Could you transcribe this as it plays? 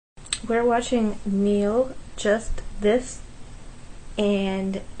we're watching Niel Just This,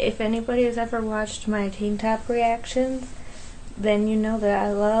 and if anybody has ever watched my Teen Top reactions, then you know that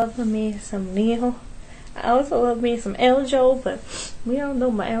I love me some Niel. I also love me some Eljo, but we all know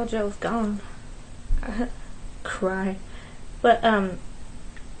my Eljo's gone. I cry. But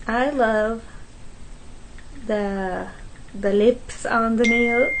I love the lips on the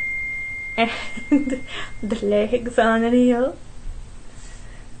Niel and the legs on the Niel.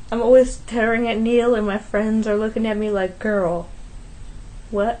 I'm always staring at Niel and my friends are looking at me like, girl,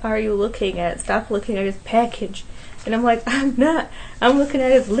 what are you looking at? Stop looking at his package. And I'm like, I'm not. I'm looking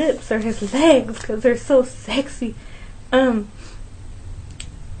at his lips or his legs because they're so sexy.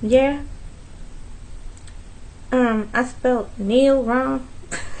 Yeah. I spelled Niel wrong.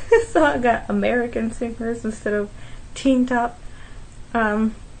 So I got American singers instead of Teen Top.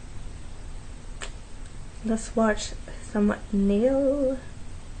 Let's watch some Niel.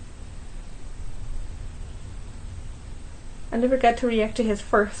 I never got to react to his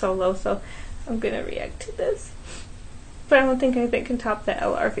first solo, so I'm gonna react to this. But I don't think anything can top that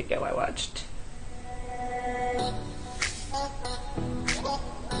LR video I watched.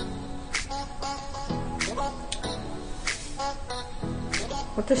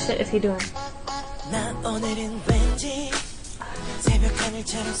 What the shit is he doing?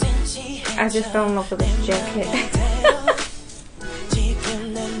 I just don't know for this jacket.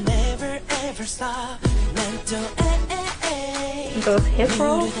 Those hip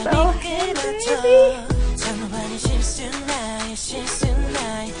rolls though, hey baby.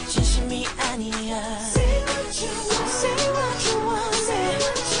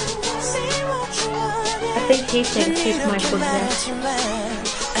 I think he thinks he's Michael Jackson.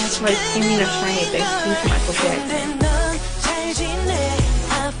 Like, you mean a shiny thing, he's Michael Jackson.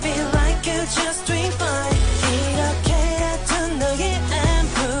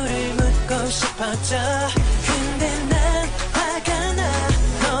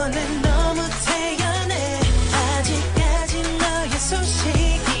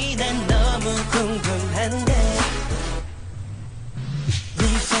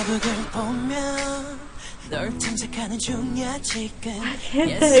 Why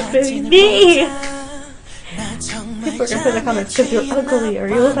can't that be me? People are gonna put in the comments because you're ugly or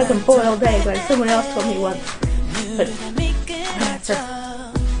you look like a boiled egg, like someone else told me once. But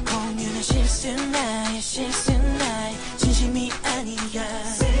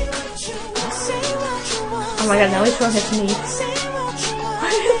oh my god, now he's on his knees. Why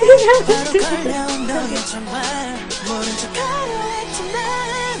does he have to do this?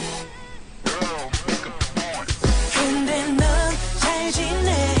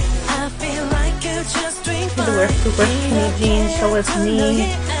 To wear super skinny jeans, show his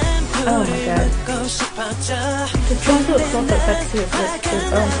knee. Oh my god. Just don't do it close up, that's too good.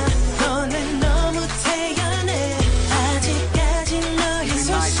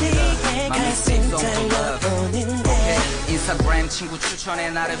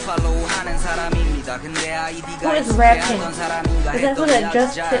 Who is rapping? Is that who that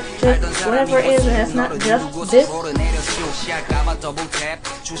just whatever it is, and it's not just this?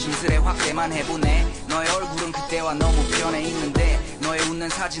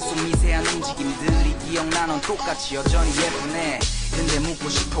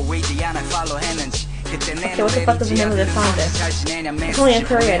 Okay, what the fuck is the name of this song then? It's only in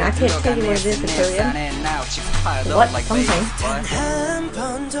Korean. I can't tell you what it is in Korean. What? Something.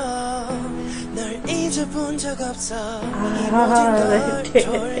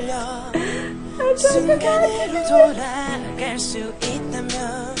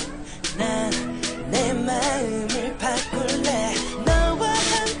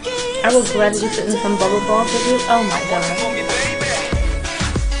 I will gladly sit in some bubble balls with you. Oh my god.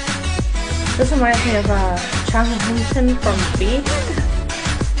 This reminds me of Chang Hinton from Beast.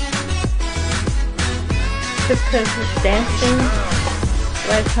 Just because he's dancing,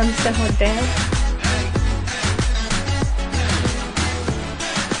 like Hunter would dance.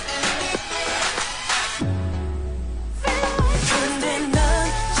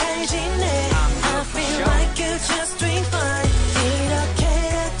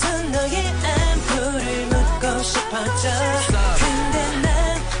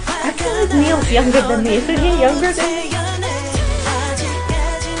 I feel like Niel's younger than me. Isn't he younger than me?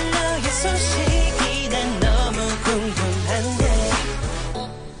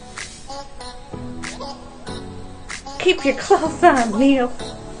 Keep your clothes on, Niel.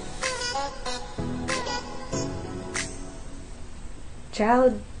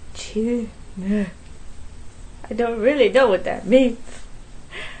 Child tune. I don't really know what that means.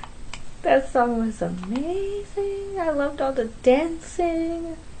 That song was amazing. I loved all the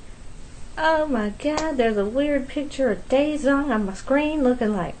dancing. Oh my god, there's a weird picture of Daezong on my screen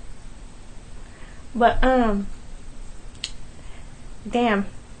looking like. But, damn.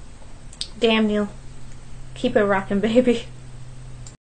 Damn, Neil. Keep it rockin', baby.